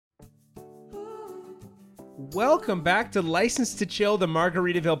Welcome back to License to Chill, the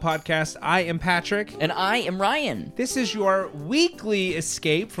Margaritaville podcast. I am Patrick. And I am Ryan. This is your weekly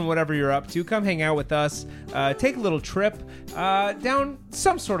escape from whatever you're up to. Come hang out with us. Take a little trip down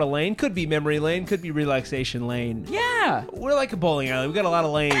some sort of lane. Could be memory lane, could be relaxation lane. Yeah. We're like a bowling alley. We got a lot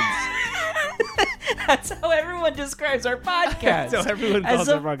of lanes. That's how everyone describes our podcast. That's how everyone calls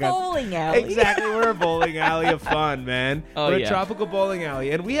our podcast. As a bowling alley. Exactly. We're a bowling alley of fun, man. We're a tropical bowling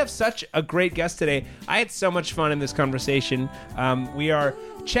alley. And we have such a great guest today. I had so much fun in this conversation. We are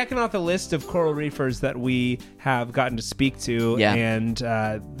checking off the list of Coral Reefers that we have gotten to speak to. Yeah. And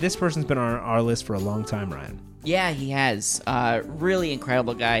this person's been on our list for a long time, Ryan. Yeah, he has. Really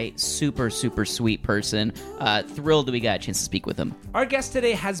incredible guy. Super, super sweet person. Thrilled that we got a chance to speak with him. Our guest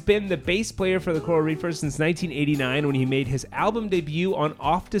today has been the bass player for the Coral Reefer since 1989 when he made his album debut on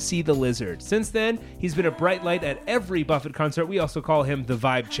Off to See the Lizard. Since then, he's been a bright light at every Buffett concert. We also call him the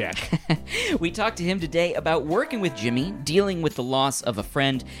Vibe Check. We talked to him today about working with Jimmy, dealing with the loss of a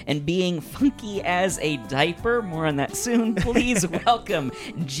friend, and being funky as a diaper. More on that soon. Please welcome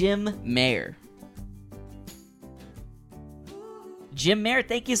Jim Mayer. Jim Mayer,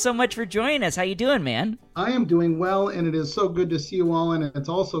 thank you so much for joining us. How you doing, man? I am doing well, and it is so good to see you all, and it's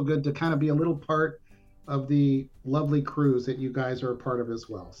also good to kind of be a little part of the lovely cruise that you guys are a part of as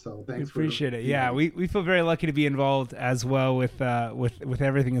well. So thanks. We appreciate it. Yeah, we feel very lucky to be involved as well with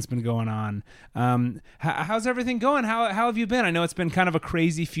everything that's been going on. How's everything going? How have you been? I know it's been kind of a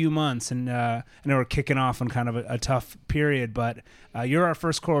crazy few months, and I know we're kicking off on kind of a tough period, but you're our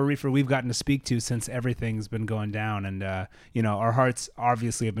first Coral Reefer we've gotten to speak to since everything's been going down, and our hearts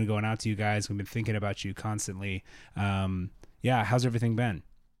obviously have been going out to you guys. We've been thinking about you constantly. How's everything been?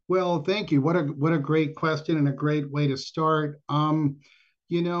 Well, thank you. What a great question and a great way to start. What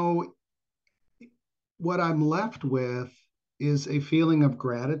I'm left with is a feeling of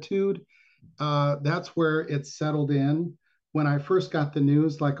gratitude. That's where it settled in. When I first got the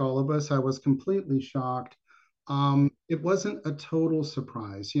news, like all of us, I was completely shocked. It wasn't a total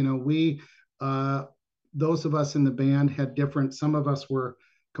surprise. Those of us in the band had different, some of us were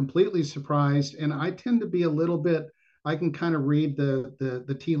completely surprised, and I tend to be a little bit, I can kind of read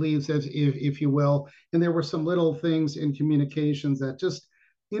the tea leaves, if you will. And there were some little things in communications that just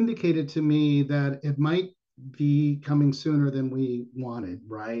indicated to me that it might be coming sooner than we wanted,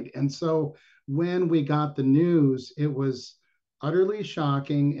 right? And so when we got the news, it was utterly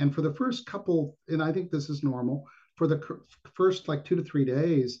shocking. And for the first couple, and I think this is normal, for the first like 2 to 3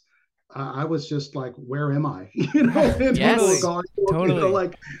 days, I was just like, where am I? Yes,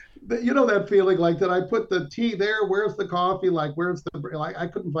 totally. That feeling like, that I put the tea there? Where's the coffee? Like, where's the, like, I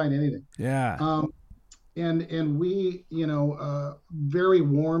couldn't find anything. Yeah. And we, very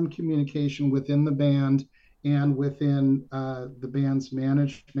warm communication within the band and within the band's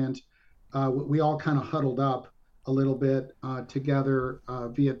management. We all kind of huddled up a little bit together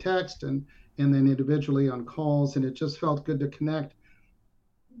via text and then individually on calls, and it just felt good to connect.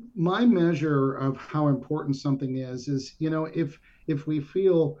 My measure of how important something is, if we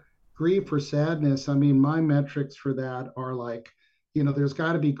feel grief or sadness, I mean, my metrics for that are like, there's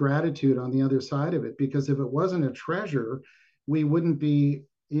got to be gratitude on the other side of it, because if it wasn't a treasure, we wouldn't be,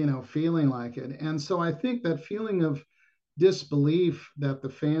 feeling like it. And so I think that feeling of disbelief that the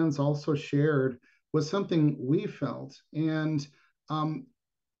fans also shared was something we felt. And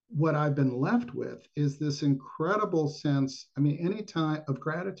what I've been left with is this incredible sense, anytime of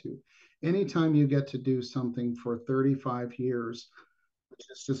gratitude, anytime you get to do something for 35 years, which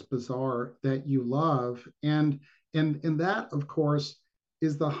is just bizarre, that you love. And that, of course,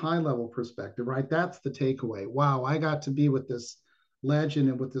 is the high level perspective, right? That's the takeaway. Wow, I got to be with this legend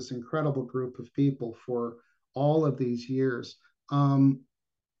and with this incredible group of people for all of these years.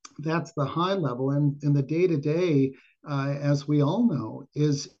 That's the high level. And the day-to-day, as we all know,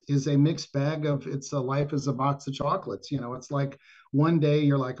 is a mixed bag of, it's a life as a box of chocolates. It's like one day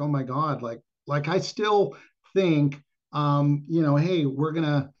you're like, oh my God, like I still think, hey, we're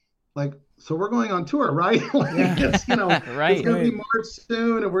gonna so we're going on tour, right? It's, right. It's gonna be March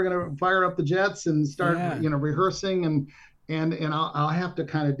soon, and we're gonna fire up the jets and start, rehearsing, and I'll have to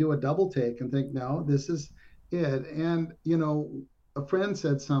kind of do a double take and think, no, this is it. And a friend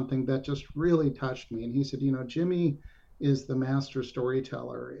said something that just really touched me, and he said, Jimmy is the master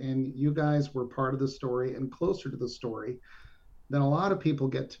storyteller, and you guys were part of the story and closer to the story than a lot of people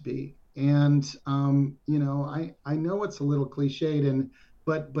get to be. And I know it's a little cliched,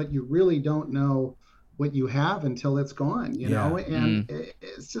 but you really don't know what you have until it's gone, know. And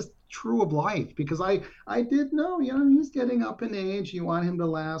it's just true of life, because I did know, he's getting up in age. You want him to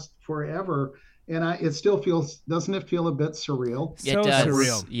last forever, and it still feels, doesn't it feel a bit surreal? It So does.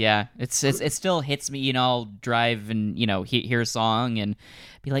 surreal. Yeah. It still hits me, I'll drive and, hear a song and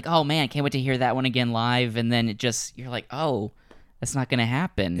be like, "Oh man, can't wait to hear that one again live." And then you're like, "Oh, that's not going to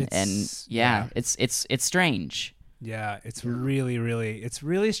happen." And Yeah. it's strange. Yeah, it's Yeah. it's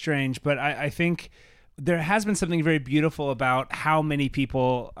really strange, but I think there has been something very beautiful about how many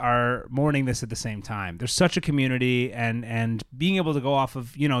people are mourning this at the same time. There's such a community, and being able to go off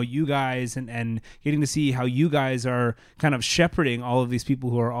of, you guys, and getting to see how you guys are kind of shepherding all of these people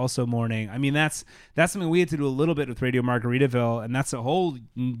who are also mourning. I mean, that's something we had to do a little bit with Radio Margaritaville, and that's a whole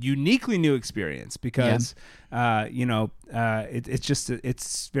uniquely new experience because it's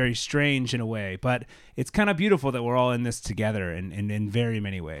very strange in a way, but it's kind of beautiful that we're all in this together in very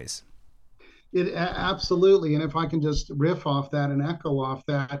many ways. Absolutely. And if I can just riff off that and echo off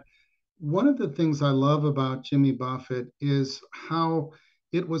that, one of the things I love about Jimmy Buffett is how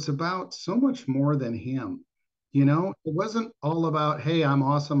it was about so much more than him. It wasn't all about, hey, I'm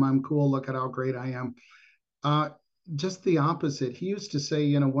awesome, I'm cool, look at how great I am. Uh, just the opposite. He used to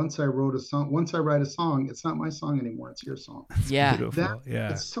say, once I write a song, it's not my song anymore, it's your song. It's Yeah. That beautiful. Yeah.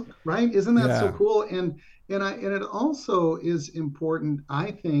 it's so right, isn't that so Yeah. cool? And it also is important,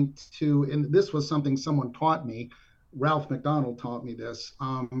 I think, and this was something someone taught me, Ralph McDonald taught me this,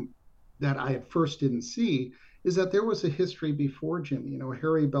 that I at first didn't see, is that there was a history before Jimmy.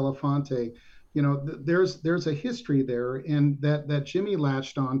 Harry Belafonte, there's a history there, and that Jimmy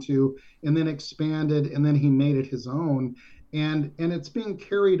latched onto and then expanded, and then he made it his own, and it's being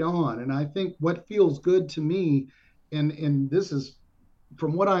carried on. And I think what feels good to me, and this is,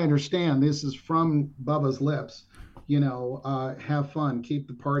 from what I understand, this is from Bubba's lips. Have fun, keep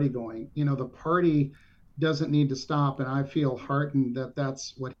the party going. The party doesn't need to stop, and I feel heartened that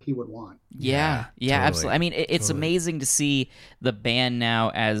that's what he would want. Yeah, Totally. absolutely. I mean, it's Totally. amazing to see the band now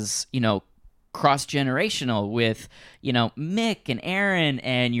as, cross generational with, Mick and Aaron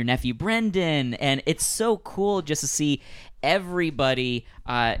and your nephew Brendan. And it's so cool just to see everybody,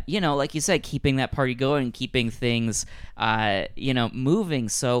 like you said, keeping that party going, keeping things, moving.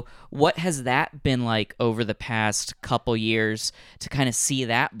 So what has that been like over the past couple years to kind of see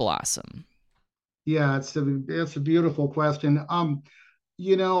that blossom? Yeah, it's a beautiful question.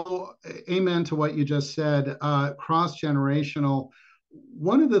 You know, amen to what you just said. Cross generational.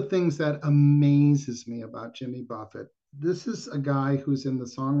 One of the things that amazes me about Jimmy Buffett, this is a guy who's in the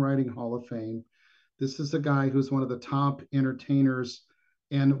Songwriting Hall of Fame. This is a guy who's one of the top entertainers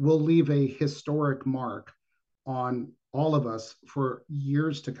and will leave a historic mark on all of us for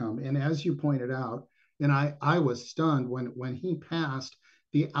years to come. And as you pointed out, and I was stunned when he passed,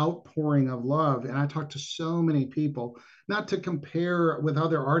 the outpouring of love. And I talked to so many people, not to compare with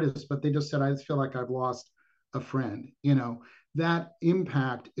other artists, but they just said, I just feel like I've lost a friend. That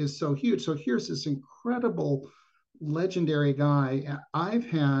impact is so huge. So here's this incredible, legendary guy. I've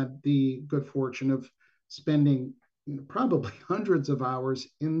had the good fortune of spending probably hundreds of hours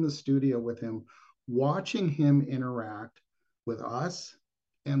in the studio with him, watching him interact with us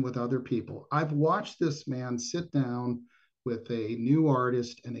and with other people. I've watched this man sit down with a new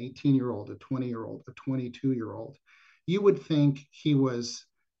artist, an 18-year-old, a 20-year-old, a 22-year-old. You would think he was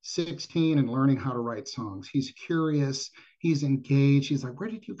 16 and learning how to write songs. He's curious, he's engaged. He's like, where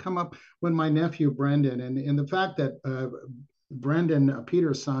did you come up? When my nephew Brendan, and the fact that Brendan,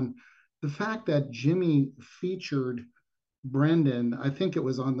 Peter's son, the fact that Jimmy featured Brendan, I think it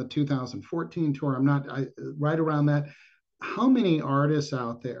was on the 2014 tour. Right around that. How many artists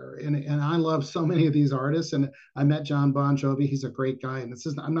out there? And I love so many of these artists. And I met John Bon Jovi. He's a great guy. And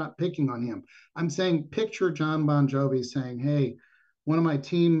I'm not picking on him. I'm saying, picture John Bon Jovi saying, hey, one of my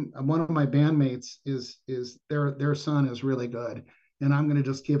bandmates is their son is really good, and I'm going to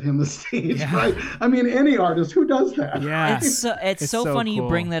just give him the stage. Yeah. Right? I mean, any artist who does that. Yeah. Right? It's so funny you cool.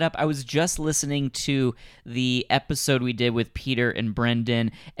 bring that up. I was just listening to the episode we did with Peter and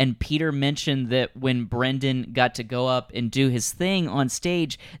Brendan, and Peter mentioned that when Brendan got to go up and do his thing on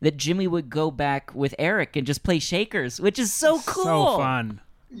stage, that Jimmy would go back with Eric and just play shakers, which is so cool. So fun.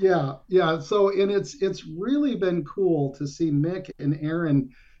 Yeah. So, and it's really been cool to see Mick and Aaron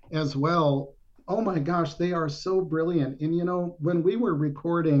as well. Oh my gosh, they are so brilliant. And when we were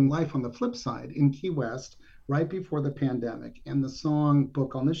recording Life on the Flip Side in Key West right before the pandemic, and the song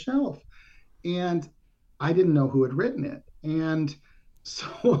Book on the Shelf, and I didn't know who had written it. And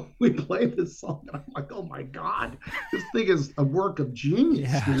so we played this song, and I'm like, oh my God, this thing is a work of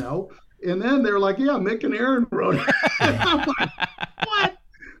genius, Yeah. And then they're like, yeah, Mick and Aaron wrote it. And I'm like, what?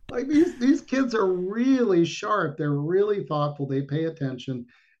 Like these kids are really sharp. They're really thoughtful. They pay attention,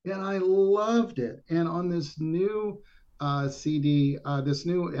 and I loved it. And on this new CD, this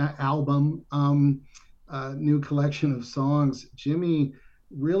new album, new collection of songs, Jimmy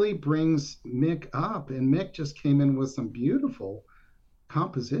really brings Mick up, and Mick just came in with some beautiful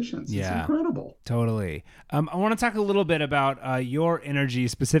compositions. It's Yeah. incredible. Totally. I want to talk a little bit about your energy,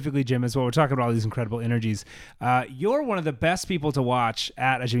 specifically, Jim, as well. We're talking about all these incredible energies. You're one of the best people to watch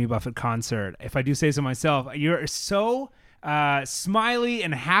at a Jimmy Buffett concert. If I do say so myself, you're so smiley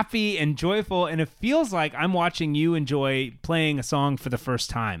and happy and joyful, and it feels like I'm watching you enjoy playing a song for the first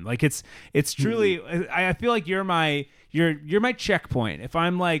time. Like it's truly. I feel like you're my checkpoint. If I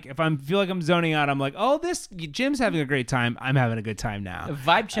feel like I'm zoning out, I'm like, oh, this Jim's having a great time. I'm having a good time now.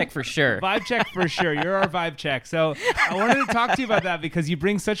 Vibe check for sure. Vibe check for sure. You're our vibe check. So I wanted to talk to you about that because you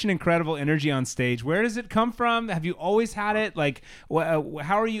bring such an incredible energy on stage. Where does it come from? Have you always had it? Like,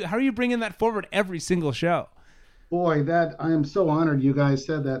 how are you bringing that forward every single show? Boy, that I am so honored you guys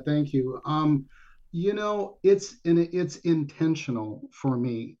said that. Thank you. It's intentional for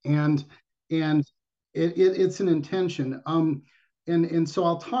me, and it's an intention. And so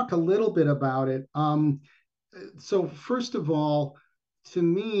I'll talk a little bit about it. So first of all, to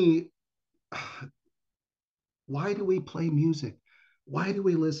me, why do we play music? Why do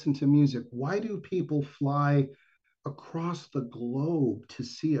we listen to music? Why do people fly across the globe to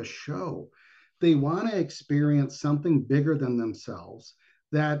see a show? They want to experience something bigger than themselves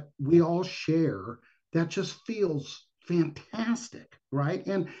that we all share that just feels fantastic, right?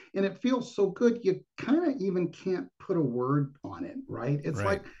 And it feels so good you kind of even can't put a word on it, right? It's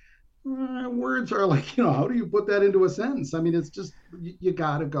Right. like words are like, how do you put that into a sentence? I mean, it's just you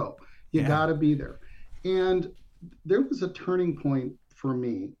got to go. You Yeah. got to be there. And there was a turning point for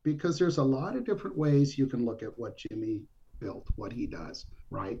me because there's a lot of different ways you can look at what Jimmy built, what he does,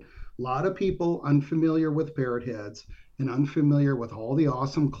 right? A lot of people unfamiliar with Parrot Heads and unfamiliar with all the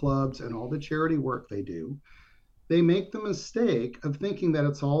awesome clubs and all the charity work they do, they make the mistake of thinking that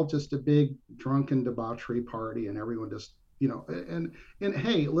it's all just a big drunken debauchery party and everyone just, and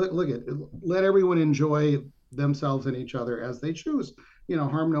hey, look at let everyone enjoy themselves and each other as they choose,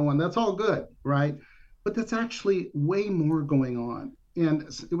 harm no one. That's all good, right? But that's actually way more going on. And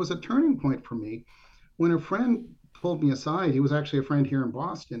it was a turning point for me when a friend pulled me aside. He was actually a friend here in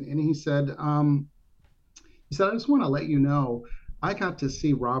Boston, and he said, I just want to let you know, I got to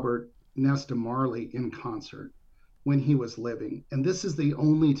see Robert Nesta Marley in concert when he was living. And this is the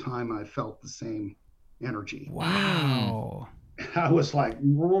only time I felt the same energy. Wow. I was like,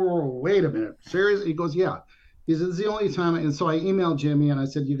 whoa, wait a minute. Seriously? He goes, yeah. He said, it's the only time. And so I emailed Jimmy and I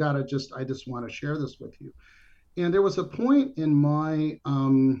said, I just want to share this with you. And there was a point in my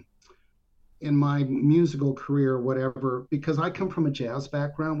musical career, whatever, because I come from a jazz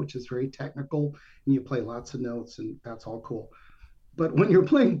background, which is very technical, and you play lots of notes, and that's all cool. But when you're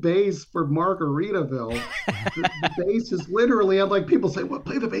playing bass for Margaritaville, the bass is literally, I'm like, people say, well,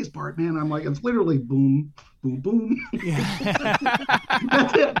 play the bass part, man. I'm like, it's literally boom, boom, boom.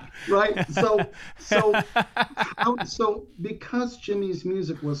 That's it, right? So because Jimmy's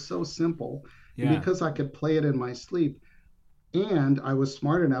music was so simple, and Yeah. because I could play it in my sleep, and I was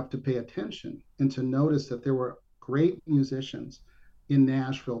smart enough to pay attention and to notice that there were great musicians in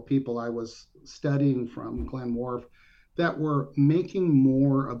Nashville, people I was studying from, Glen Wharf, that were making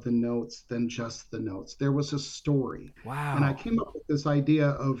more of the notes than just the notes. There was a story. And I Wow. came up with this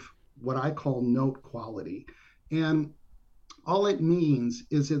idea of what I call note quality. And all it means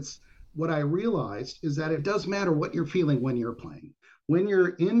is it's what I realized is that it does matter what you're feeling when you're playing. When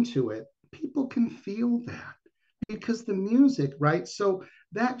you're into it, people can feel that because the music, right? So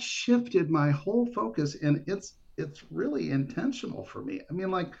that shifted my whole focus, and it's really intentional for me. I mean,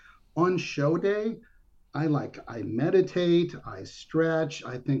 like on show day, I meditate, I stretch,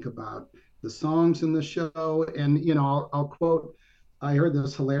 I think about the songs in the show, and I'll quote. I heard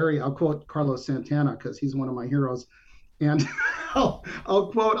this hilarious. I'll quote Carlos Santana because he's one of my heroes, and I'll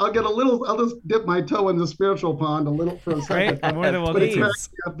get a little. I'll just dip my toe in the spiritual pond a little for a Right? second, More than well but it needs. cracks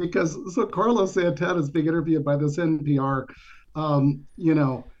me up because so Carlos Santana is being interviewed by this NPR, um, you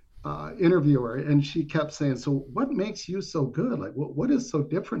know, interviewer, and she kept saying, "So what makes you so good? Like, what is so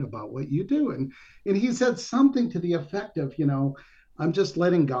different about what you do?" And he said something to the effect of, I'm just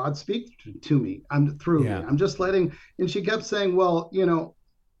letting God speak to me. I'm through me. Yeah. I'm just letting. And she kept saying, "Well,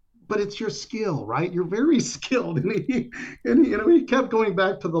 but it's your skill, right? You're very skilled." And he kept going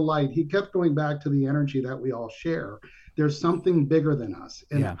back to the light. He kept going back to the energy that we all share. There's something bigger than us,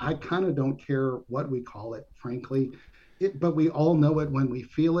 and Yeah. I kind of don't care what we call it, frankly. But we all know it when we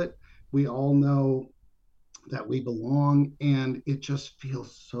feel it. We all know that we belong, and it just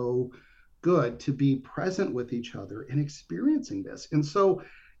feels so good to be present with each other and experiencing this. And so,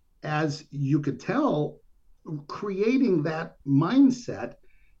 as you could tell, creating that mindset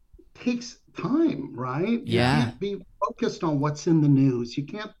takes time, right? You Yeah. can't be focused on what's in the news. You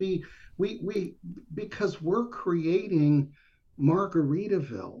can't be we because we're creating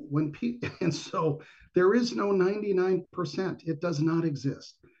Margaritaville when people and so there is no 99%. It does not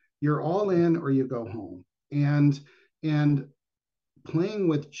exist. You're all in or you go home. And playing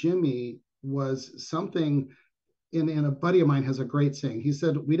with Jimmy was something and a buddy of mine has a great saying. He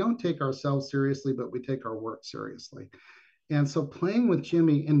said, "We don't take ourselves seriously, but we take our work seriously." And so playing with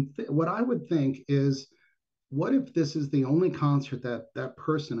Jimmy, and what I would think is, what if this is the only concert that that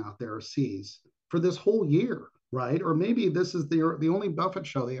person out there sees for this whole year, right? Or maybe this is the only Buffett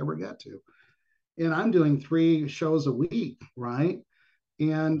show they ever get to. And I'm doing 3 shows a week, right?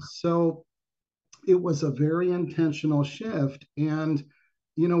 And so it was a very intentional shift. And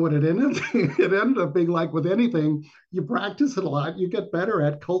you know what it ended up being? It ended up being like with anything, you practice it a lot, you get better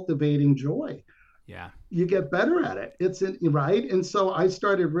at cultivating joy. Yeah. You get better at it. It's in, right. And so I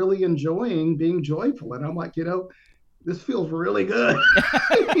started really enjoying being joyful. And I'm like, this feels really good.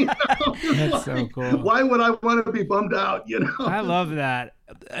 That's so cool. Why would I want to be bummed out? I love that.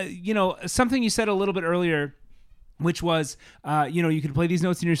 Something you said a little bit earlier, which was, you could play these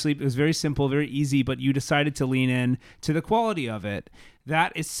notes in your sleep. It was very simple, very easy, but you decided to lean in to the quality of it.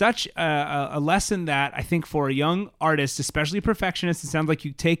 That is such a lesson that I think for a young artist, especially a perfectionist, it sounds like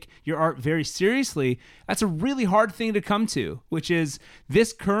you take your art very seriously. That's a really hard thing to come to, which is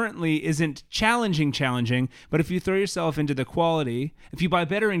this currently isn't challenging, but if you throw yourself into the quality, if you buy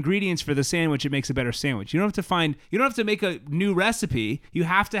better ingredients for the sandwich, it makes a better sandwich. You don't have to make a new recipe. You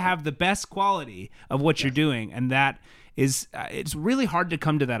have to have the best quality of what you're doing. And that is, it's really hard to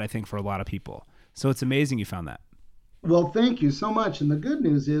come to that, I think, for a lot of people. So it's amazing you found that. Well, thank you so much. And the good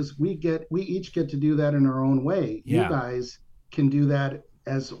news is we each get to do that in our own way. Yeah. You guys can do that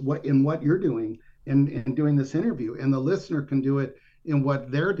as what you're doing in doing this interview, and the listener can do it in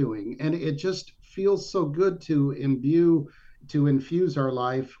what they're doing. And it just feels so good to infuse our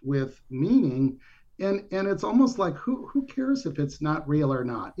life with meaning. And it's almost like who cares if it's not real or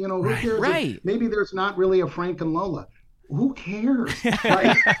not? Who cares Right. if maybe there's not really a Frank and Lola? Who cares?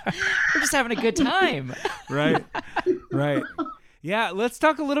 Right? We're just having a good time. Right. Yeah, let's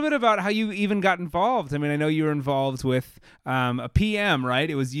talk a little bit about how you even got involved. I mean, I know you were involved with a PM, right?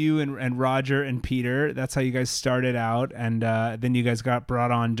 It was you and Roger and Peter. That's how you guys started out, and then you guys got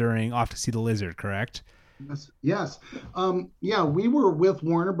brought on during Off to See the Lizard, correct? Yes. Yeah, we were with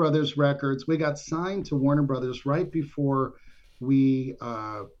Warner Brothers Records. We got signed to Warner Brothers right before we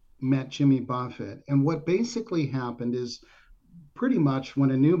met Jimmy Buffett. And what basically happened is pretty much when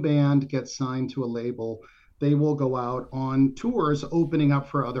a new band gets signed to a label, they will go out on tours opening up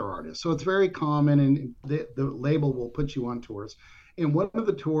for other artists. So it's very common, and the label will put you on tours. And one of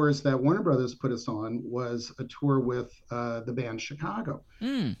the tours that Warner Brothers put us on was a tour with the band Chicago.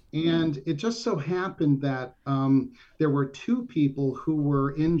 And it just so happened that there were 2 people who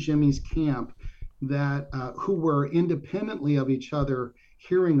were in Jimmy's camp that who were independently of each other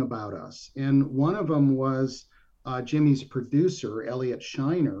hearing about us. And one of them was Jimmy's producer, Elliot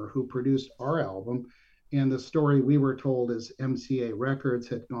Shiner, who produced our album. And the story we were told is MCA Records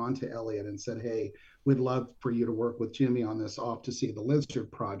had gone to Elliot and said, "Hey, we'd love for you to work with Jimmy on this Off to See the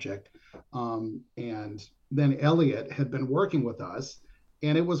Lizard project." And then Elliot had been working with us.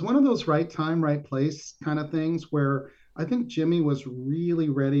 And it was one of those right time, right place kind of things where I think Jimmy was really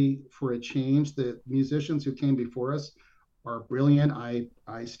ready for a change. The musicians who came before us are brilliant.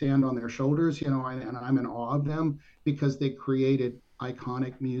 I stand on their shoulders, and I'm in awe of them because they created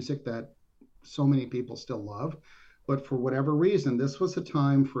iconic music that so many people still love. But for whatever reason, this was a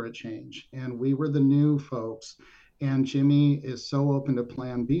time for a change, and we were the new folks. And Jimmy is so open to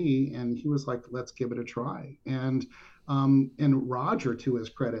Plan B, and he was like, "Let's give it a try." And Roger, to his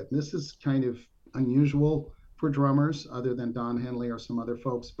credit, this is kind of unusual for drummers, other than Don Henley or some other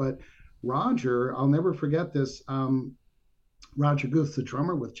folks, but Roger, I'll never forget this. Roger Guth's the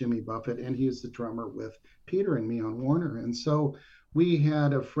drummer with Jimmy Buffett, and he's the drummer with Peter and me on Warner. And so we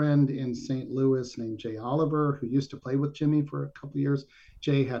had a friend in St. Louis named Jay Oliver who used to play with Jimmy for a couple of years.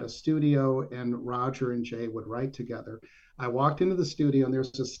 Jay had a studio, and Roger and Jay would write together. I walked into the studio, and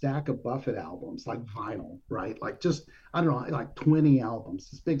there's a stack of Buffett albums, like vinyl, right? Like just, I don't know, like 20 albums,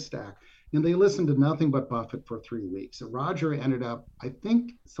 this big stack. And they listened to nothing but Buffett for 3 weeks. And Roger ended up, I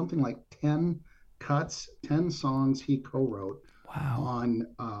think, something like 10 cuts, 10 songs he co-wrote on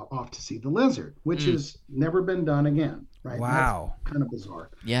Off to See the Lizard, which has never been done again, right? Wow. That's kind of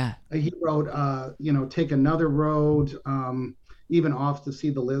bizarre. Yeah. He wrote, Take Another Road, even Off to See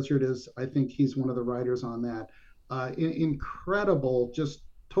the Lizard is, I think he's one of the writers on that. Incredible, just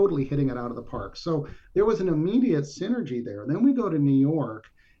totally hitting it out of the park. So there was an immediate synergy there. Then we go to New York,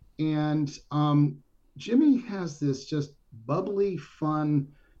 and Jimmy has this just bubbly, fun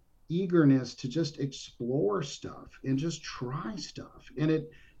eagerness to just explore stuff and just try stuff. And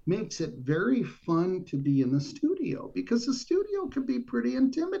it makes it very fun to be in the studio, because the studio can be pretty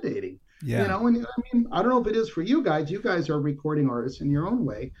intimidating. Yeah. And I mean, I don't know if it is for you guys. You guys are recording artists in your own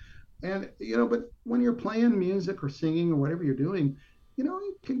way. And, but when you're playing music or singing or whatever you're doing,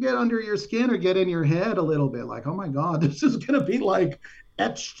 you can get under your skin or get in your head a little bit like, oh my God, this is going to be like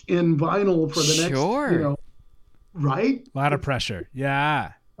etched in vinyl for the next, right? A lot of pressure.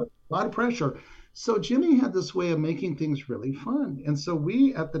 Yeah. A lot of pressure. So Jimmy had this way of making things really fun. And so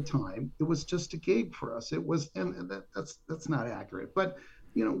we, at the time, it was just a gig for us. It was, and that's not accurate, but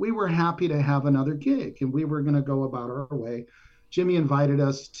we were happy to have another gig, and we were going to go about our way. Jimmy invited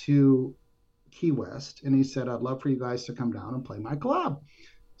us to Key West, and he said, I'd love for you guys to come down and play my club.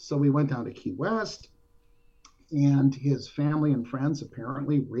 So we went down to Key West, and his family and friends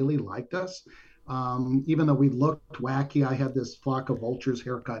apparently really liked us. Even though we looked wacky, I had this Flock of Vultures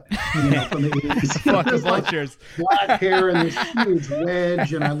haircut from the 80s. Flock of Vultures. Like black hair and this huge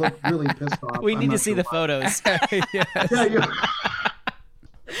wedge, and I looked really pissed off. We need to see the photos. Yeah,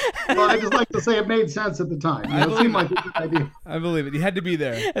 well, I just like to say it made sense at the time. It seemed like a good idea. I believe it. You had to be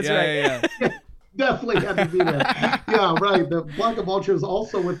there. That's right. Yeah. Definitely had to be there. Yeah, right. The Flock of Vultures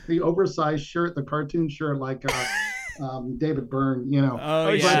also with the oversized shirt, the cartoon shirt, like David Byrne, Oh,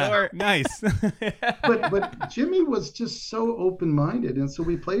 yeah. Sure. Nice. but Jimmy was just so open-minded. And so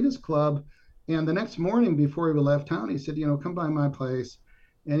we played his club. And the next morning before we left town, he said, come by my place.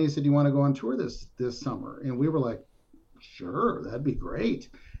 And he said, you want to go on tour this summer? And we were like, sure, that'd be great.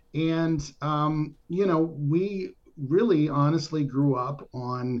 And, we really honestly grew up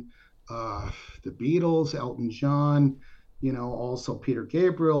on the Beatles, Elton John, also Peter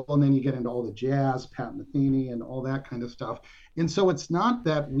Gabriel. And then you get into all the jazz, Pat Metheny and all that kind of stuff. And so it's not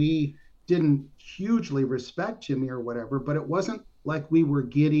that we didn't hugely respect Jimmy or whatever, but it wasn't like we were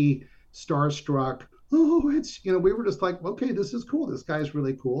giddy, starstruck. Oh, we were just like, okay, this is cool. This guy's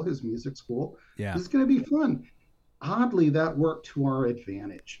really cool. His music's cool. Yeah. This is going to be fun. Oddly, that worked to our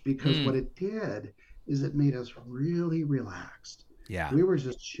advantage, because what it did is it made us really relaxed. Yeah. We were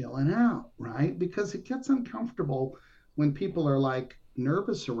just chilling out, right? Because it gets uncomfortable when people are like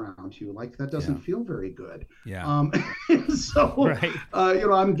nervous around you, like that doesn't feel very good. Yeah. So, right.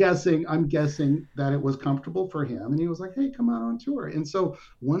 I'm guessing that it was comfortable for him, and he was like, hey, come out on tour. And so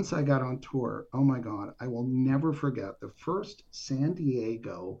once I got on tour, oh my God, I will never forget the first San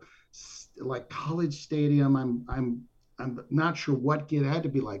Diego, like College Stadium. I'm not sure what gig. It had to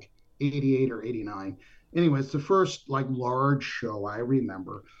be like 88 or 89. Anyway, it's the first like large show I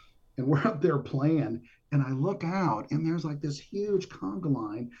remember, and we're up there playing, and I look out, and there's like this huge conga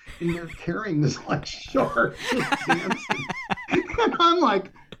line, and they're carrying this like shark dancing, and I'm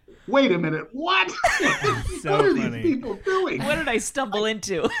like, wait a minute, what? So what are funny. these people doing? What did I stumble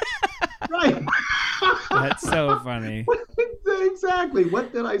into? Right. That's so funny. Exactly.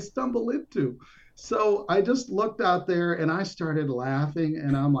 What did I stumble into? So I just looked out there and I started laughing,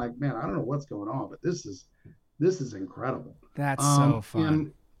 and I'm like, man, I don't know what's going on, but this is incredible. That's so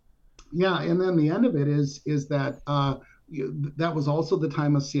fun. And then the end of it is that that was also the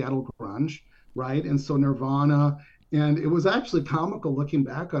time of Seattle grunge, right? And so Nirvana, and it was actually comical looking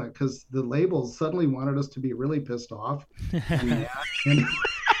back on it, because the labels suddenly wanted us to be really pissed off. And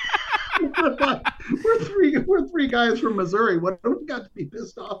we're three guys from Missouri. What do we got to be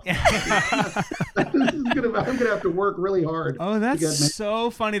pissed off? I'm gonna have to work really hard. Oh, that's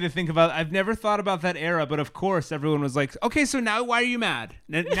so funny to think about. I've never thought about that era, but of course everyone was like, okay, so now why are you mad?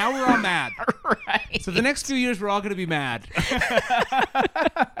 Now we're all mad. Right. So the next few years we're all going to be mad.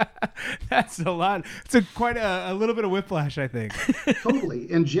 That's a lot. It's quite a little bit of whiplash, I think.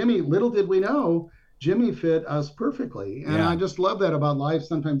 Totally. And Jimmy, little did we know, Jimmy fit us perfectly. And I just love that about life.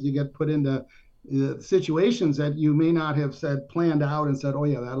 Sometimes you get put into situations that you may not have planned out and said, oh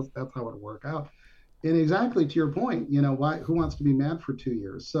yeah, that's how it'll work out. And exactly to your point, who wants to be mad for 2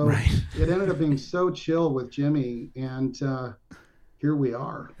 years? So It ended up being so chill with Jimmy, and here we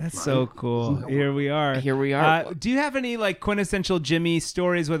are. That's right? So cool. Here we are. Do you have any like quintessential Jimmy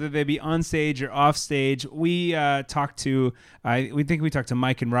stories, whether they be on stage or off stage? We talked to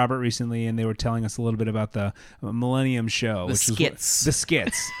Mike and Robert recently, and they were telling us a little bit about the Millennium Show. The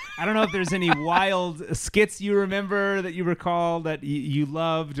skits. I don't know if there's any wild skits you remember that you recall that you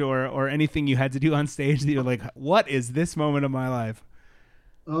loved, or anything you had to do on stage that you're like, what is this moment of my life?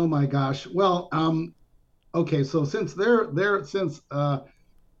 Oh my gosh. Well, okay, so since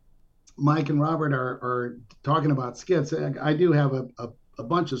Mike and Robert are talking about skits, I do have a a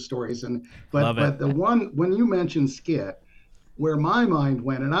bunch of stories, and Love it. but the one when you mentioned skit, where my mind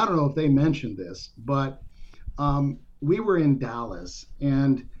went, and I don't know if they mentioned this, but we were in Dallas,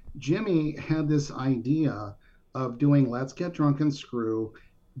 and Jimmy had this idea of doing Let's Get Drunk and Screw,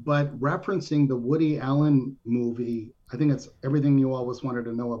 but referencing the Woody Allen movie. I think it's Everything You Always Wanted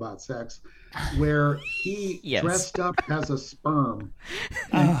to Know About Sex, where he Yes. dressed up as a sperm.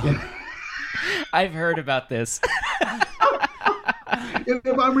 I've heard about this.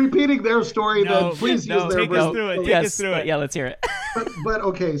 If I'm repeating their story, No, then please no, use their take us through it. Take us through it. Yeah, let's hear it. but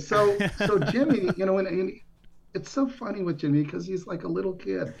okay, so Jimmy, and it's so funny with Jimmy because he's like a little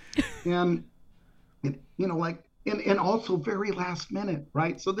kid, and like and also very last minute,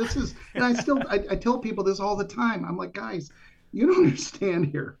 right? So this is, and I tell people this all the time. I'm like, guys, you don't understand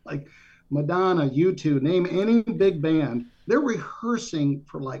here. Like Madonna, U2, name any big band, they're rehearsing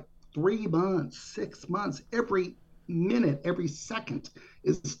for like 3 months, 6 months. Every minute, every second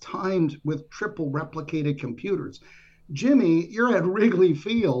is timed with triple replicated computers. Jimmy, you're at Wrigley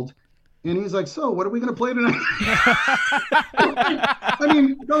Field, and he's like, so what are we going to play tonight? I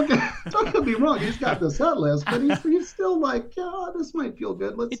mean, don't get me wrong. He's got the set list, but he's still like, yeah, this might feel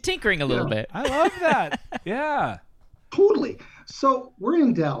good. You're tinkering a little bit. I love that. Yeah. Totally. So we're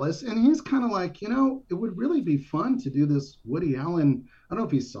in Dallas, and he's kind of like, it would really be fun to do this Woody Allen. I don't know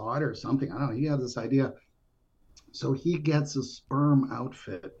if he saw it or something. I don't know. He had this idea. So he gets a sperm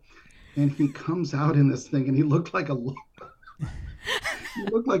outfit, and he comes out in this thing, and he looked like a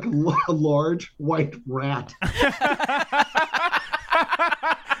large white rat.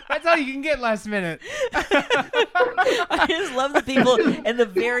 That's all you can get last minute. I just love the people in the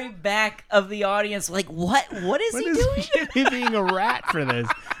very back of the audience. Like, what is he doing? Jimmy being a rat for this?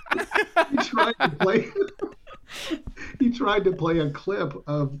 He tried to play a clip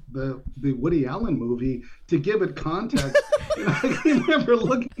of the Woody Allen movie to give it context. And I remember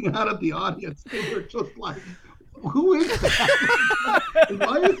looking out at the audience. They were just like, who is that? And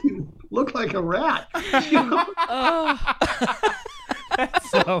why does he look like a rat?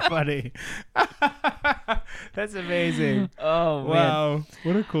 That's so funny. That's amazing. Oh, man. Wow.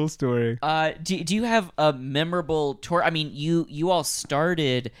 What a cool story. Do you have a memorable tour? I mean, you all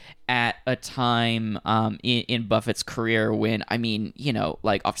started at a time in Buffett's career when, I mean,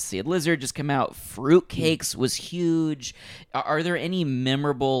 like Off to See a Lizard just came out. Fruitcakes was huge. Are there any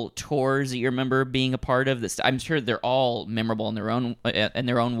memorable tours that you remember being a part of? This, I'm sure they're all memorable in their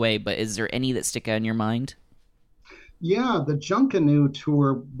own way, but is there any that stick out in your mind? Yeah, the Junkanoo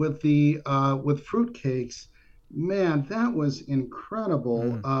tour with with Fruitcakes, man, that was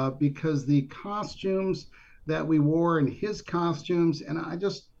incredible because the costumes that we wore and his costumes, and I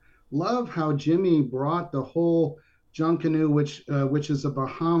just love how Jimmy brought the whole Junkanoo, which is a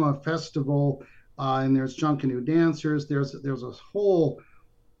Bahama festival, and there's Junkanoo dancers. There's a whole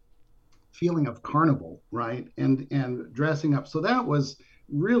feeling of carnival, right, and dressing up. So that was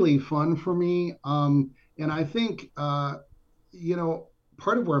really fun for me. And I think, part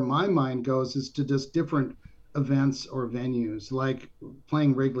of where my mind goes is to just different events or venues, like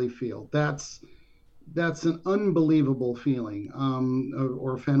playing Wrigley Field. That's an unbelievable feeling.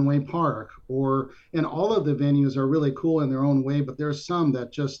 Or Fenway Park, and all of the venues are really cool in their own way, but there's some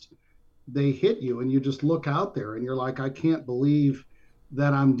that they hit you, and you just look out there, and you're like, I can't believe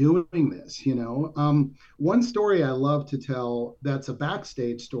that I'm doing this. One story I love to tell that's a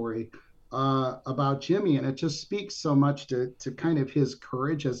backstage story. About Jimmy, and it just speaks so much to kind of his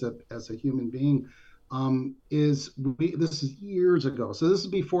courage as a human being. This is years ago, so this is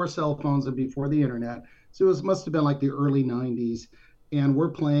before cell phones and before the internet. So must have been like the early '90s, and we're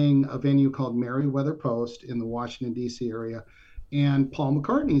playing a venue called Merriweather Post in the Washington D.C. area, and Paul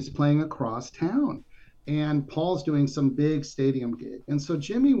McCartney's playing across town, and Paul's doing some big stadium gig, and so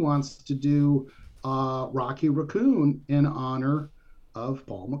Jimmy wants to do Rocky Raccoon in honor of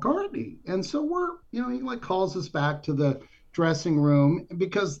Paul McCartney. And so he like calls us back to the dressing room,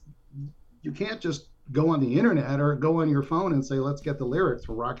 because you can't just go on the internet or go on your phone and say, let's get the lyrics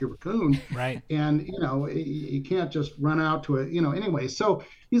for Rocky Raccoon. Right. And, you can't just run out to it, anyway. So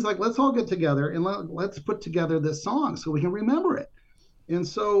he's like, let's all get together and let's put together this song so we can remember it. And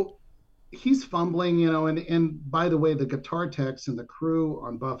so he's fumbling, and by the way, the guitar techs and the crew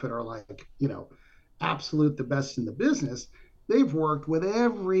on Buffett are like, absolute the best in the business. They've worked with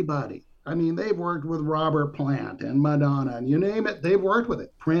everybody. I mean, they've worked with Robert Plant and Madonna, and you name it, they've worked with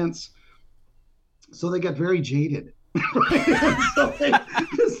it. Prince. So they get very jaded. So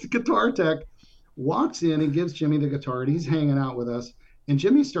this guitar tech walks in and gives Jimmy the guitar, and he's hanging out with us. And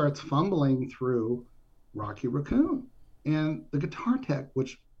Jimmy starts fumbling through Rocky Raccoon. And the guitar tech,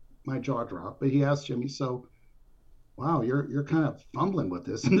 which my jaw dropped, but he asked Jimmy, so wow, you're kind of fumbling with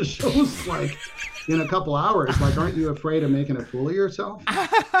this. And the show's like in a couple hours. Like, aren't you afraid of making a fool of yourself?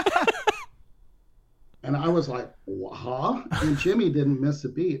 And I was like, huh? And Jimmy didn't miss a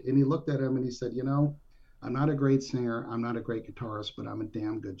beat. And he looked at him and he said, I'm not a great singer. I'm not a great guitarist, but I'm a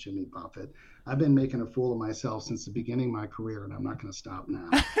damn good Jimmy Buffett. I've been making a fool of myself since the beginning of my career, and I'm not going to stop now.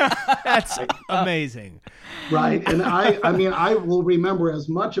 That's amazing. Right. And I will remember as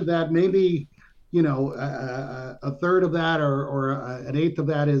much of that, maybe, a third of that or an eighth of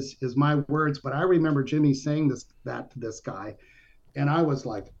that is my words. But I remember Jimmy saying that to this guy. And I was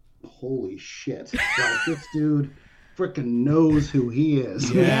like, holy shit. Like, this dude freaking knows who he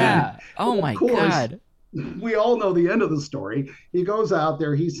is. Yeah. Oh my God. We all know the end of the story. He goes out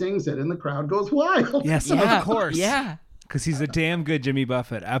there, he sings it, and the crowd goes wild. Yes, Yeah, of course. Yeah. Because he's a damn good Jimmy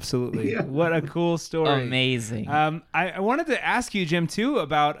Buffett. Absolutely. Yeah. What a cool story. Amazing. I wanted to ask you, Jim, too,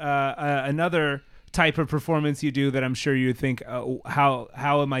 about another type of performance you do that I'm sure you think, how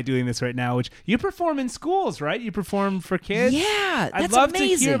am I doing this right now? Which you perform in schools, right? You perform for kids. Yeah, I'd that's love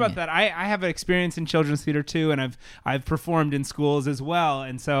amazing. to hear about that. I have an experience in children's theater too, and I've performed in schools as well,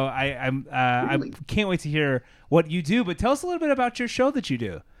 and so I can't wait to hear what you do. But tell us a little bit about your show that you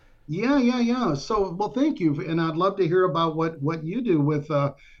do. Yeah. So, well, thank you, and I'd love to hear about what you do with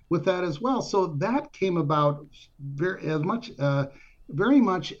that as well. So that came about very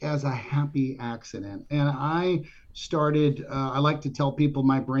much as a happy accident. And I started, I like to tell people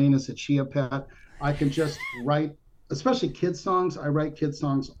my brain is a chia pet. I can just write, especially kids songs. I write kids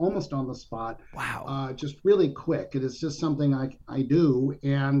songs almost on the spot. Wow. Just really quick. It is just something I do.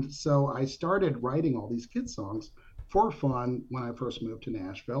 And so I started writing all these kids songs for fun when I first moved to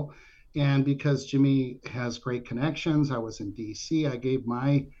Nashville. And because Jimmy has great connections, I was in DC. I gave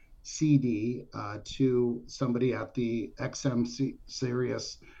my CD to somebody at the XM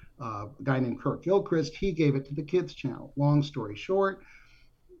Sirius, a guy named Kirk Gilchrist. He gave it to the kids channel. Long story short,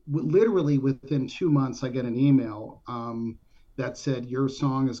 literally within 2 months, I get an email that said, your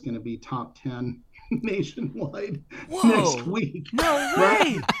song is going to be top 10 nationwide next week. No way.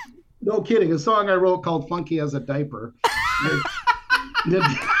 Right? No kidding. A song I wrote called Funky as a Diaper.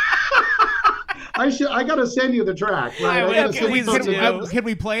 I gotta send you the track, right? Can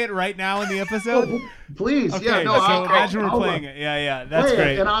we play it right now in the episode? Oh, please, okay, yeah. No, so imagine we're playing it. Yeah, that's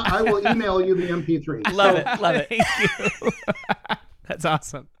great. And I will email you the MP3. Love it. Thank you. That's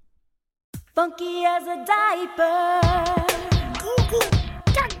awesome. Funky as a diaper.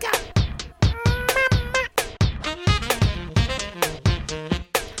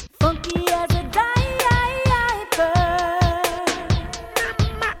 Funky as a diaper.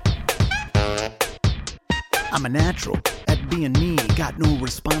 I'm a natural at being me, got no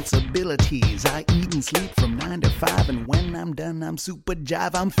responsibilities. I eat and sleep from 9 to 5, and when I'm done, I'm super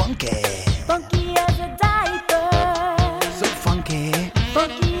jive. I'm funky. Funky as a diaper. So funky.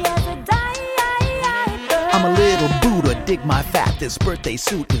 Funky as a diaper. I'm a little Buddha, dig my fat. This birthday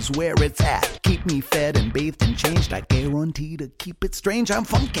suit is where it's at. Keep me fed and bathed and changed. I guarantee to keep it strange. I'm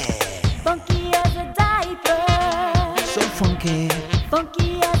funky. Funky as a diaper. So funky.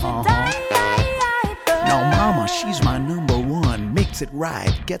 Funky as a diaper. Now mama, she's my number one. Makes it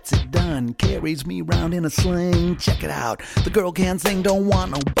right, gets it done. Carries me round in a sling. Check it out. The girl can't sing, don't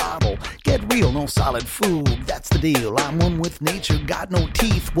want no bottle. Get real, no solid food. That's the deal. I'm one with nature, got no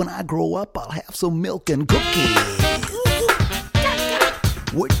teeth. When I grow up, I'll have some milk and cookies.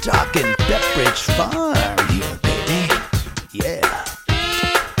 We're talking Pepperidge Farm here, baby. Yeah.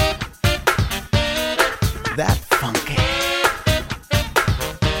 That funky.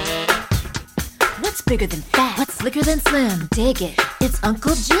 What's bigger than fat? What's slicker than slim? Dig it. It's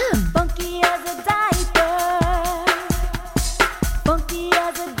Uncle Jim. Funky as a diaper. Funky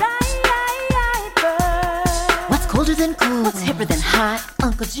as a diaper. What's colder than cold? What's hipper than hot?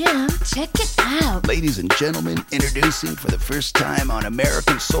 Uncle Jim, check it out. Ladies and gentlemen, introducing for the first time on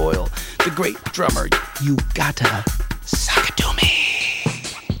American soil, the great drummer, You Gotta Suck It To Me.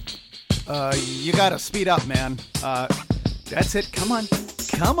 You gotta speed up, man. That's it. Come on.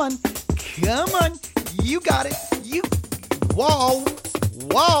 You got it. Whoa.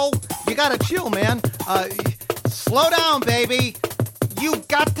 You gotta chill, man. Slow down, baby. You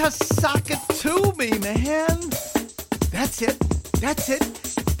got to suck it to me, man. That's it. That's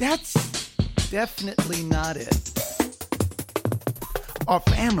definitely not it. Our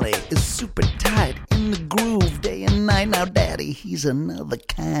family is super tight, in the groove day and night. Now daddy, he's another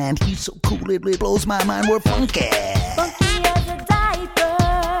kind. He's so cool it blows my mind. We're funky. Funky as a diaper.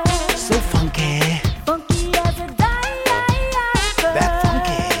 So funky. Funky as a diaper. That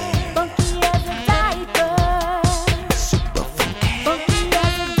funky. Funky as a diaper. Super funky. Funky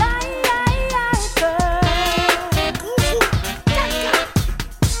as a diaper.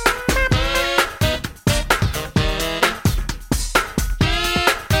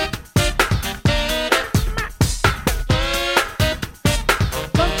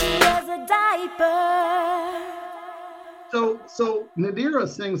 diaper. So Nadira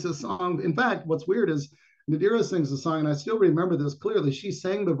sings a song. In fact, what's weird is Nadira sings a song, and I still remember this clearly. She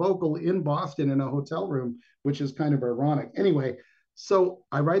sang the vocal in Boston in a hotel room, which is kind of ironic. Anyway, so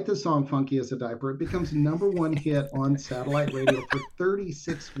I write this song, Funky as a Diaper. It becomes #1 hit on satellite radio for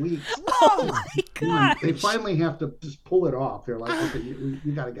 36 weeks. Oh my god! They finally have to just pull it off. They're like, okay,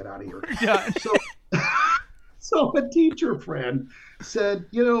 you got to get out of here. So, so a teacher friend said,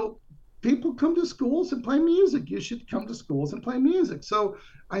 people come to schools and play music. You should come to schools and play music. So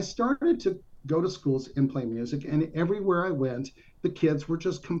I started to go to schools and play music, and everywhere I went, the kids were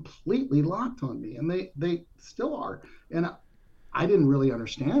just completely locked on me, and they still are. And I didn't really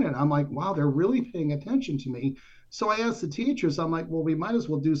understand it. I'm like, wow, they're really paying attention to me. So I asked the teachers, I'm like, well, we might as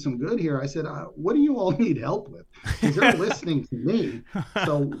well do some good here. I said, what do you all need help with? Because they're listening to me.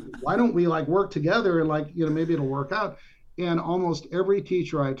 So why don't we work together and maybe it'll work out. And almost every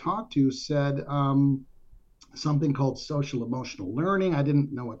teacher I talked to said something called social emotional learning. I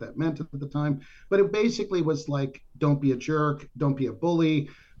didn't know what that meant at the time, but it basically was like, don't be a jerk, don't be a bully,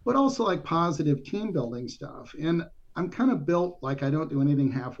 but also positive team building stuff. And I'm kind of built like I don't do anything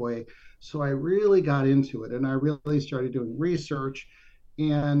halfway. So I really got into it, and I really started doing research.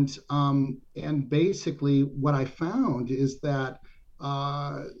 And basically what I found is that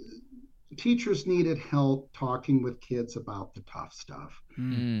teachers needed help talking with kids about the tough stuff.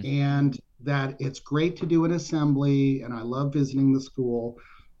 And that it's great to do an assembly, and I love visiting the school,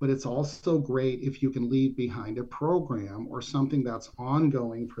 but it's also great if you can leave behind a program or something that's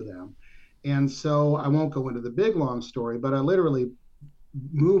ongoing for them. And so I won't go into the big long story, but I literally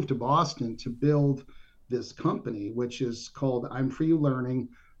moved to Boston to build this company, which is called I'm For You Learning.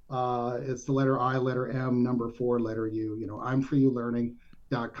 It's the letter I, letter M, number 4, letter U, I'm For You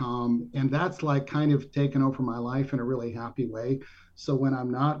Learning.com. And that's kind of taken over my life in a really happy way. So when I'm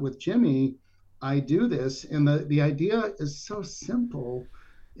not with Jimmy, I do this. And the idea is so simple.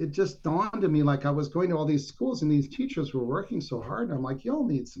 It just dawned on me, I was going to all these schools and these teachers were working so hard. And I'm like, y'all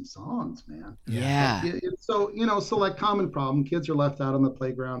need some songs, man. Yeah. So common problem, kids are left out on the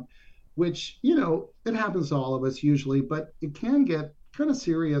playground, which, it happens to all of us usually, but it can get kind of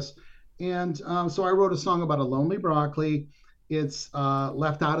serious. And so I wrote a song about a lonely broccoli. It's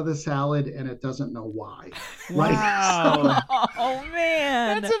left out of the salad and it doesn't know why. Wow. Oh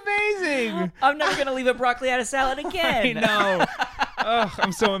man, That's amazing. I'm never gonna leave a broccoli out of salad again. I know. Oh,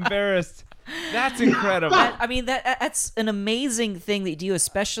 I'm so embarrassed. That's incredible. That's an amazing thing that you do,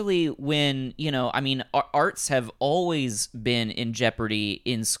 especially when, arts have always been in jeopardy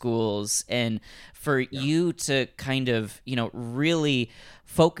in schools. And for you to kind of, really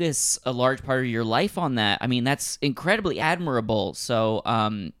focus a large part of your life on that, that's incredibly admirable. So,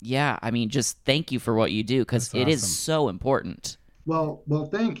 just thank you for what you do, because it is so important. Well,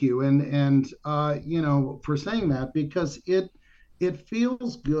 thank you. And for saying that, because it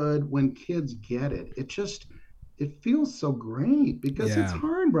feels good when kids get it. It feels so great because it's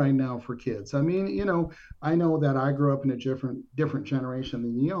hard right now for kids. I know that I grew up in a different generation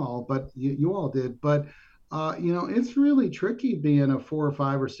than you all, but you all did. But it's really tricky being a 4 or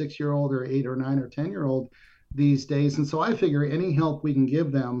 5 or 6 year old or 8 or 9 or 10-year-old these days. And so I figure any help we can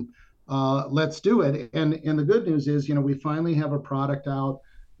give them, let's do it. And the good news is, we finally have a product out.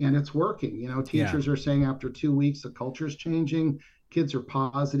 And it's working. Teachers are saying after 2 weeks, the culture is changing. Kids are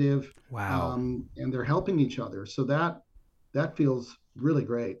positive. Wow. And they're helping each other. So that feels really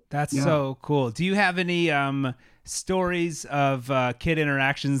great. That's so cool. Do you have any stories of kid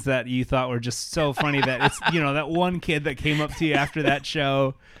interactions that you thought were just so funny that it's, that one kid that came up to you after that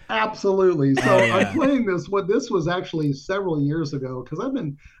show? Absolutely. So I'm playing this. This was actually several years ago, because I've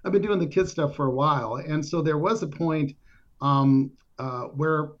been doing the kid stuff for a while. And so there was a point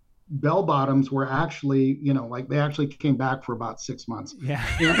where bell bottoms were actually, they actually came back for about 6 months. Yeah.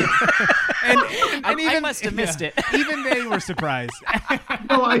 and I must have missed it. Even they were surprised.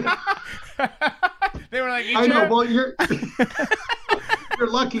 No, they were like, I know. Well, you're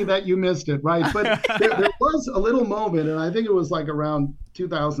lucky that you missed it, right? But there was a little moment, and I think it was around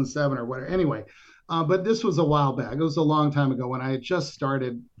 2007 or whatever. Anyway, but this was a while back. It was a long time ago when I had just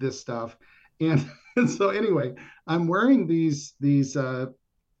started this stuff. And so anyway, I'm wearing these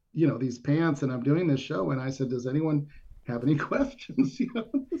pants, and I'm doing this show. And I said, does anyone have any questions?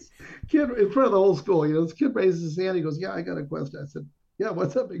 This kid in front of the whole school, this kid raises his hand. He goes, yeah, I got a question. I said, yeah,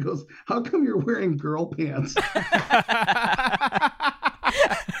 what's up? He goes, how come you're wearing girl pants?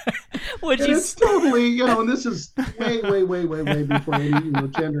 It's totally, and this is way before any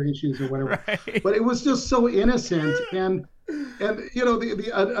gender issues or whatever. Right. But it was just so innocent. And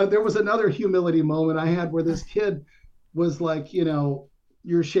there was another humility moment I had where this kid was like,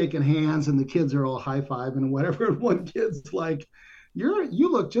 you're shaking hands and the kids are all high-fiving and whatever. And one kid's like, you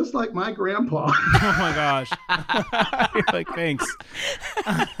look just like my grandpa. Oh my gosh. You're like, thanks.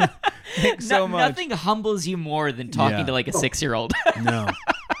 Thanks so much. Nothing humbles you more than talking to like a 6-year-old. No.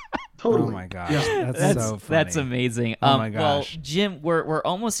 Totally. Oh my gosh. Yeah. That's so funny. That's amazing. Oh my Well, gosh. Jim, we're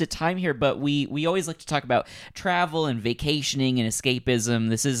almost at time here, but we always like to talk about travel and vacationing and escapism.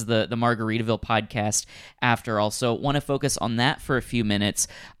 This is the Margaritaville podcast after all, so want to focus on that for a few minutes.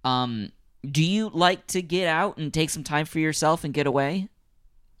 Do you like to get out and take some time for yourself and get away?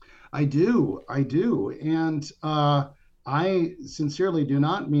 I do. And I sincerely do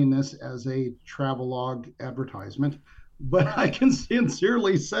not mean this as a travelogue advertisement, but I can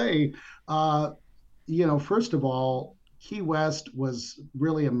sincerely say, first of all, Key West was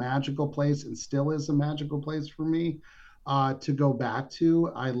really a magical place and still is a magical place for me to go back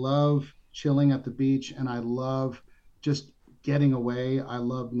to. I love chilling at the beach and I love just getting away. I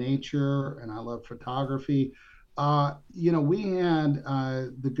love nature and I love photography. We had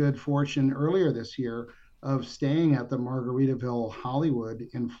the good fortune earlier this year of staying at the Margaritaville Hollywood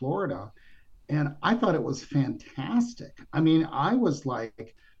in Florida. And I thought it was fantastic. I mean, I was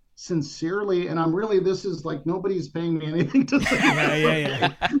like, sincerely, and this is like nobody's paying me anything to say.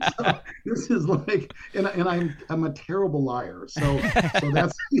 Yeah. So this is like, and I'm a terrible liar. So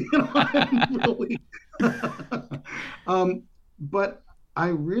that's I'm really. But I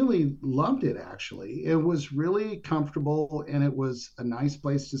really loved it. Actually, it was really comfortable, and it was a nice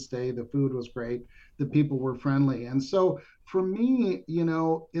place to stay. The food was great. The people were friendly, and so for me,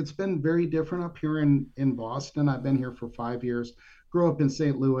 it's been very different up here in Boston. I've been here for 5 years. Grew up in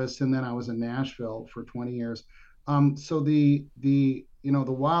St. Louis, and then I was in Nashville for 20 years. So the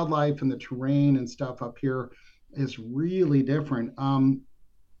wildlife and the terrain and stuff up here is really different.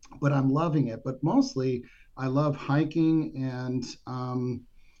 But I'm loving it. But mostly, I love hiking, and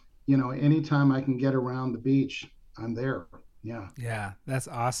anytime I can get around the beach, I'm there. Yeah, that's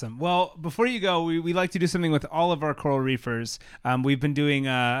awesome. Well, before you go, we like to do something with all of our Coral Reefers. We've been doing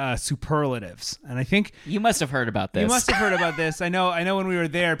superlatives, and I think you must have heard about this. You must have heard about this. I know. When we were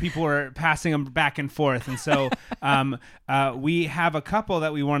there, people were passing them back and forth, and so we have a couple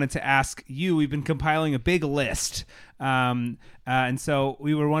that we wanted to ask you. We've been compiling a big list, and so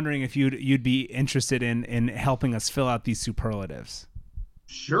we were wondering if you'd be interested in helping us fill out these superlatives.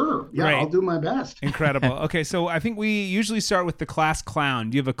 Sure. Yeah, Great. I'll do my best. Incredible. Okay, so I think we usually start with the class clown.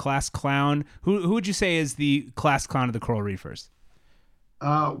 Do you have a class clown? Who would you say is the class clown of the Coral Reefers?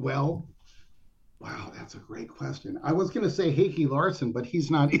 Wow, that's a great question. I was going to say Heikki Larson, but he's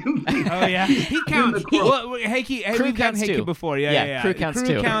not in the. Oh yeah, he counts. Heikki, we've gotten Heikki too. Before. Yeah. Crew counts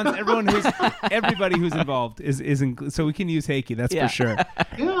too. Counts. everybody who's involved is so we can use Heikki. That's for sure.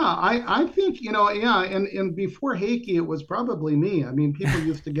 Yeah, I think and before Heikki, it was probably me. I mean, people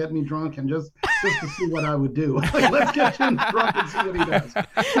used to get me drunk and just to see what I would do. Like, let's get him drunk and see what he does.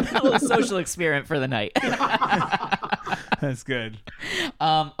 A little social experiment for the night. That's good.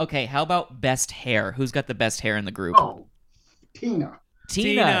 Okay, how about best hair? Who's got the best hair in the group? Oh, Tina.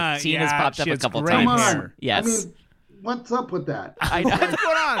 Tina's popped up a couple great times. hair. Yes. I mean, what's up with that? I know. What's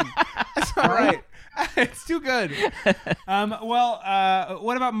going on? That's all right. It's too good.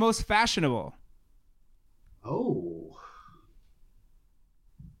 What about most fashionable? Oh.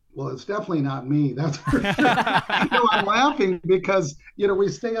 Well, it's definitely not me. That's for sure. I'm laughing because, we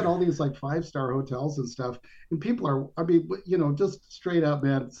stay at all these like 5-star hotels and stuff. And people are, just straight up,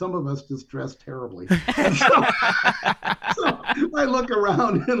 man, some of us just dress terribly. And so I look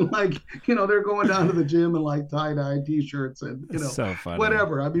around and they're going down to the gym in like tie-dye t-shirts and, so funny.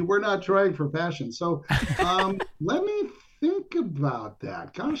 Whatever. I mean, we're not trying for fashion. So let me think about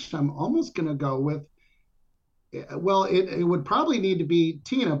that. Gosh, I'm almost going to go with, well, it would probably need to be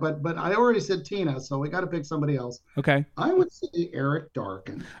Tina, but I already said Tina, so we got to pick somebody else. Okay. I would say Eric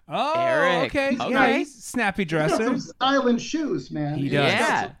Darkin. Oh, Eric. okay. Nice. Snappy He's got dresser. some styling shoes, man. He does.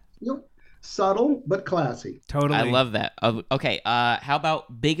 Yeah. Subtle but classy. Totally. I love that. Okay, how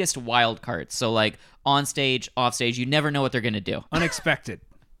about biggest wild cards? So like on stage, off stage, you never know what they're going to do. Unexpected.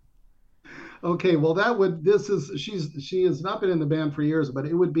 Okay, well she has not been in the band for years, but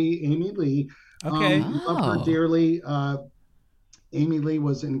it would be Amy Lee. Okay. Love her dearly. Amy Lee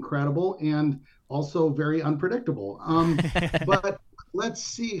was incredible and also very unpredictable. But let's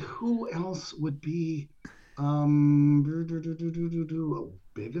see who else would be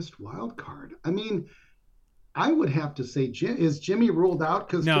biggest wild card. I mean, I would have to say, is Jimmy ruled out?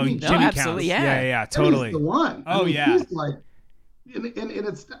 Because No, Jimmy Jimmy absolutely, counts. yeah. Yeah, totally. He's the one. Oh, I mean, yeah. He's like, and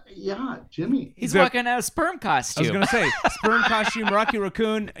it's Jimmy. He's Good. walking out a sperm I was costume. gonna say sperm costume, Rocky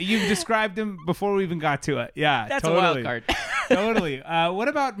Raccoon. You've described him before we even got to it. Yeah, That's totally. a wild card. Totally. What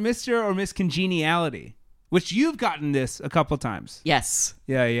about Mr. or Miss Congeniality? Which you've gotten this a couple times. Yes.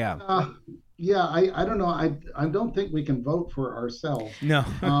 Yeah. I don't know. I don't think we can vote for ourselves. No.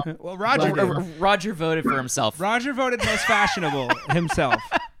 Well, Roger but- did. Roger voted for himself. Roger voted most fashionable himself.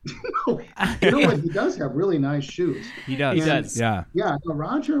 You know what? He does have really nice shoes. He does. He does. Yeah. Yeah, no,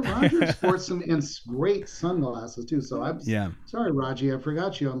 Roger sports some and great sunglasses too. So I'm sorry, Roger, I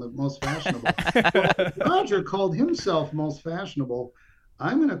forgot you on the most fashionable. Well, Roger called himself most fashionable.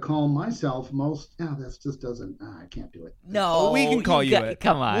 I'm going to call myself most. Yeah, that just doesn't. I can't do it. No, we can call you got- it.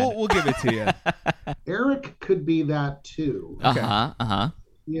 Come on. We'll give it to you. Eric could be that too.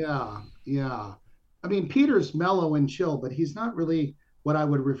 Yeah. I mean, Peter's mellow and chill, but he's not really what I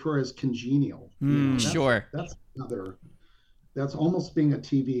would refer as congenial. You know, Sure. That's another. That's almost being a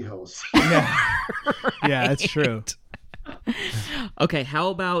TV host. Yeah, that's true. Okay, how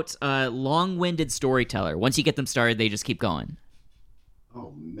about long-winded storyteller? Once you get them started, they just keep going.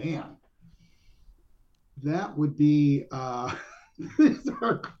 Oh man, that would be. These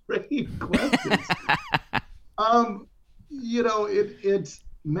are great questions. It's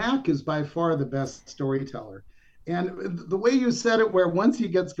Mac is by far the best storyteller, and the way you said it, where once he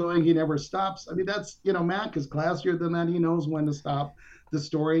gets going, he never stops. I mean, that's Mac is classier than that. He knows when to stop the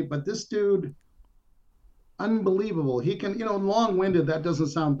story, but this dude, unbelievable. He can, long-winded. That doesn't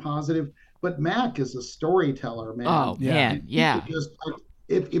sound positive. But Mac is a storyteller, man. Oh, man, yeah. Just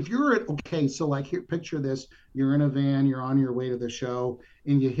if you're okay, so like here, picture this: you're in a van, you're on your way to the show,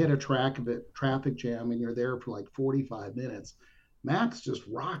 and you hit a traffic jam, and you're there for like 45 minutes. Mac's just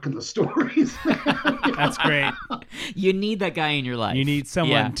rocking the stories. That's great. You need that guy in your life. You need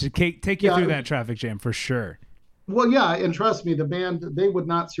someone to take you through that traffic jam for sure. Well, yeah, and trust me, the band, they would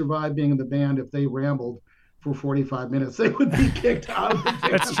not survive being in the band if they rambled for 45 minutes. They would be kicked out of the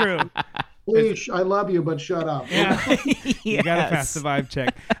band. That's true. Please, I love you, but shut up. Yeah. You got to Yes. pass the vibe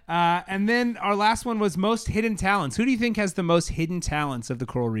check. And then our last one was most hidden talents. Who do you think has the most hidden talents of the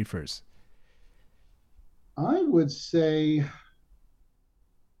Coral Reefers? I would say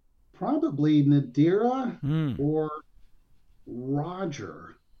probably Nadira or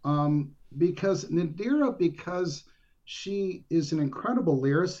Roger. Because she is an incredible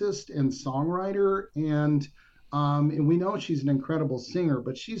lyricist and songwriter, and we know she's an incredible singer,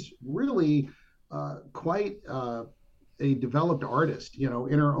 but she's really quite a developed artist, in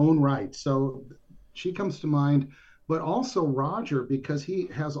her own right. So she comes to mind, but also Roger, because he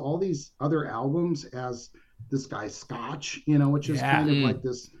has all these other albums as this guy Scotch, which is kind of like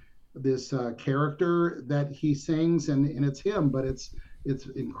this character that he sings, and it's him, but it's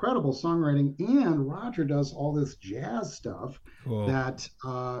incredible songwriting, and Roger does all this jazz stuff that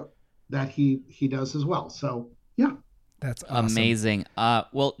he does as well. So yeah, that's awesome. Amazing.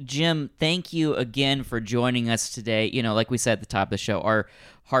 Well, Jim, thank you again for joining us today. Like we said at the top of the show, our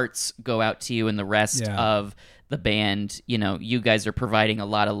hearts go out to you and the rest of the band. You guys are providing a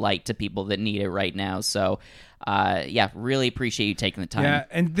lot of light to people that need it right now. So really appreciate you taking the time. Yeah,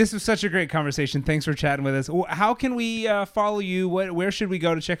 and this was such a great conversation. Thanks for chatting with us. How can we follow you? Where should we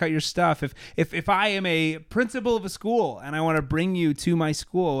go to check out your stuff? If I am a principal of a school and I want to bring you to my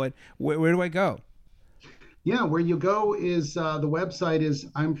school, where do I go? Yeah, where you go is the website is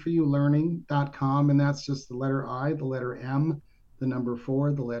imforyoulearning.com, and that's just the letter I, the letter M, the number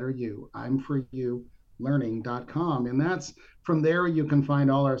 4, the letter U. imforyoulearning.com, and that's from there you can find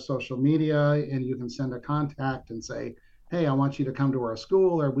all our social media, and you can send a contact and say, hey, I want you to come to our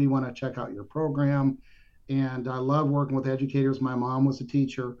school, or we want to check out your program. And I love working with educators. My mom was a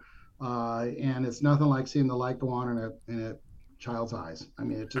teacher, and it's nothing like seeing the light go on in a child's eyes. I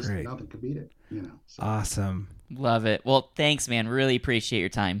mean, it just nothing could beat it. So. Awesome. Love it. Well, thanks, man. Really appreciate your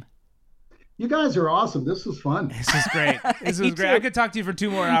time. You guys are awesome. This was fun. This was great. This was great. I could talk to you for 2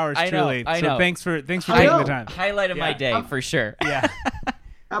 more hours. I know, truly. I So know. thanks for taking the time. Highlight of my day for sure. Yeah.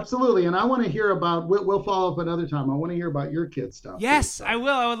 Absolutely. And I want to hear about, we'll follow up another time. I want to hear about your kids' stuff. Yes, too, so. I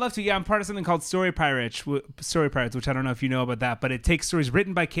will. I would love to. Yeah, I'm part of something called Story Pirates, which I don't know if you know about that, but it takes stories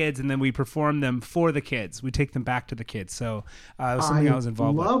written by kids and then we perform them for the kids. We take them back to the kids. So it was something I was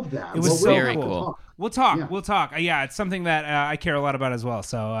involved with. I love that. It was very cool. We'll talk. Yeah. We'll talk. Yeah, it's something that I care a lot about as well.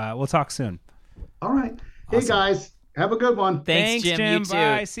 So we'll talk soon. All right. Hey, guys, have a good one. Thanks, Jim. You too.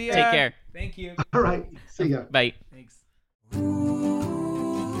 Bye. See ya. Take care. Thank you. All right. See ya. Bye. Thanks.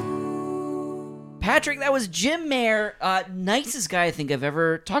 Patrick, that was Jim Mayer, nicest guy I think I've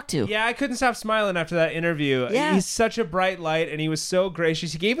ever talked to. Yeah, I couldn't stop smiling after that interview. Yeah. He's such a bright light, and he was so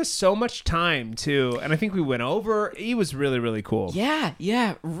gracious. He gave us so much time, too, and I think we went over. He was really, really cool.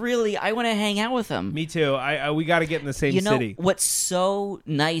 Yeah, really. I want to hang out with him. Me too. We got to get in the same city. What's so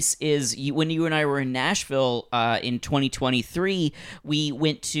nice is when you and I were in Nashville in 2023, we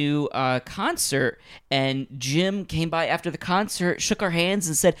went to a concert, and Jim came by after the concert, shook our hands,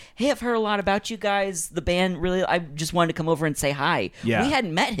 and said, "Hey, I've heard a lot about you guys. The band really. I just wanted to come over and say hi." Yeah. We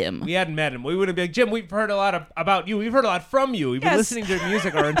hadn't met him. We would have been like, "Jim, we've heard a lot about you. We've heard a lot from you. We've been listening to your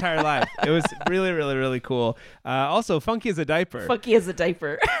music our entire life." It was really, really, really cool. Also, Funky as a Diaper. Funky as a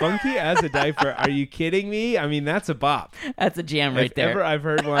Diaper. Funky as a Diaper. Are you kidding me? I mean, that's a bop. That's a jam right there. If ever I've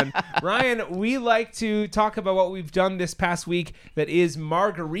heard one. Ryan, we like to talk about what we've done this past week that is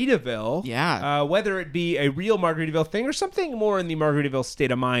Margaritaville. Yeah. Whether it be a real Margaritaville thing or something more in the Margaritaville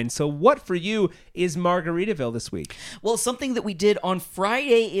state of mind. So what for you is Margaritaville this week? Well, something that we did on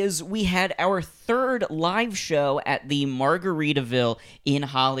Friday is we had our third live show at the Margaritaville in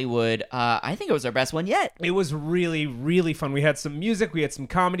Hollywood. I think it was our best one yet. It was really, really fun. We had some music, we had some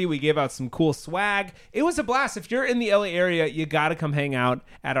comedy, we gave out some cool swag. It was a blast. If you're in the LA area, you got to come hang out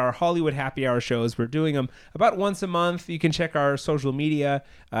at our Hollywood Happy Hour shows. We're doing them about once a month. You can check our social media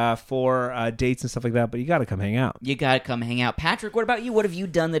for dates and stuff like that, but you got to come hang out. You got to come hang out. Patrick, what about you? What have you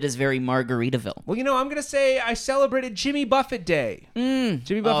done that is very Margaritaville? Well, I'm going to say I celebrated Jimmy Buffett Day.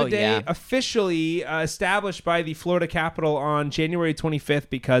 Jimmy Buffett Day, officially established by the Florida Capitol on January 25th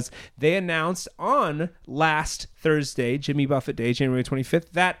because they announced on last Thursday, Jimmy Buffett Day, January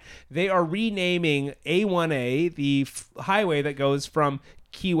 25th, that they are renaming A1A, the highway that goes from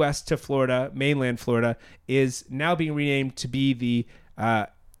Key West to Florida, mainland Florida, is now being renamed to be the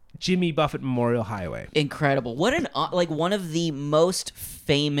Jimmy Buffett Memorial Highway. Incredible. What one of the most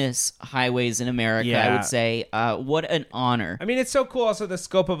famous highways in America, I would say. What an honor. I mean, it's so cool. Also, the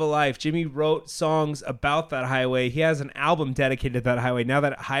scope of a life. Jimmy wrote songs about that highway. He has an album dedicated to that highway. Now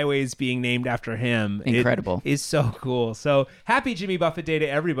that highway is being named after him. Incredible. It is so cool. So happy Jimmy Buffett Day to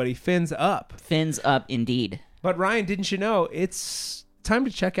everybody. Fins up. Fins up, indeed. But Ryan, didn't you know it's time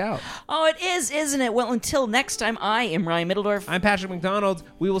to check out? Oh, it is, isn't it? Well, until next time, I am Ryan Middledorf. I'm Patrick McDonald.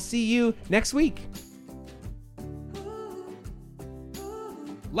 We will see you next week.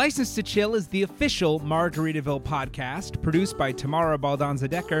 License to Chill is the official Margaritaville podcast, produced by Tamara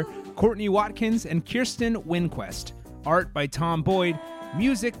Baldanza-Decker, Courtney Watkins, and Kirsten Winquest. Art by Tom Boyd.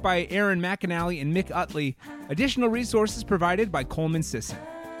 Music by Aaron McAnally and Mick Utley. Additional resources provided by Coleman Sisson.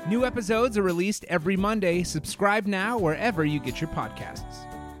 New episodes are released every Monday. Subscribe now wherever you get your podcasts.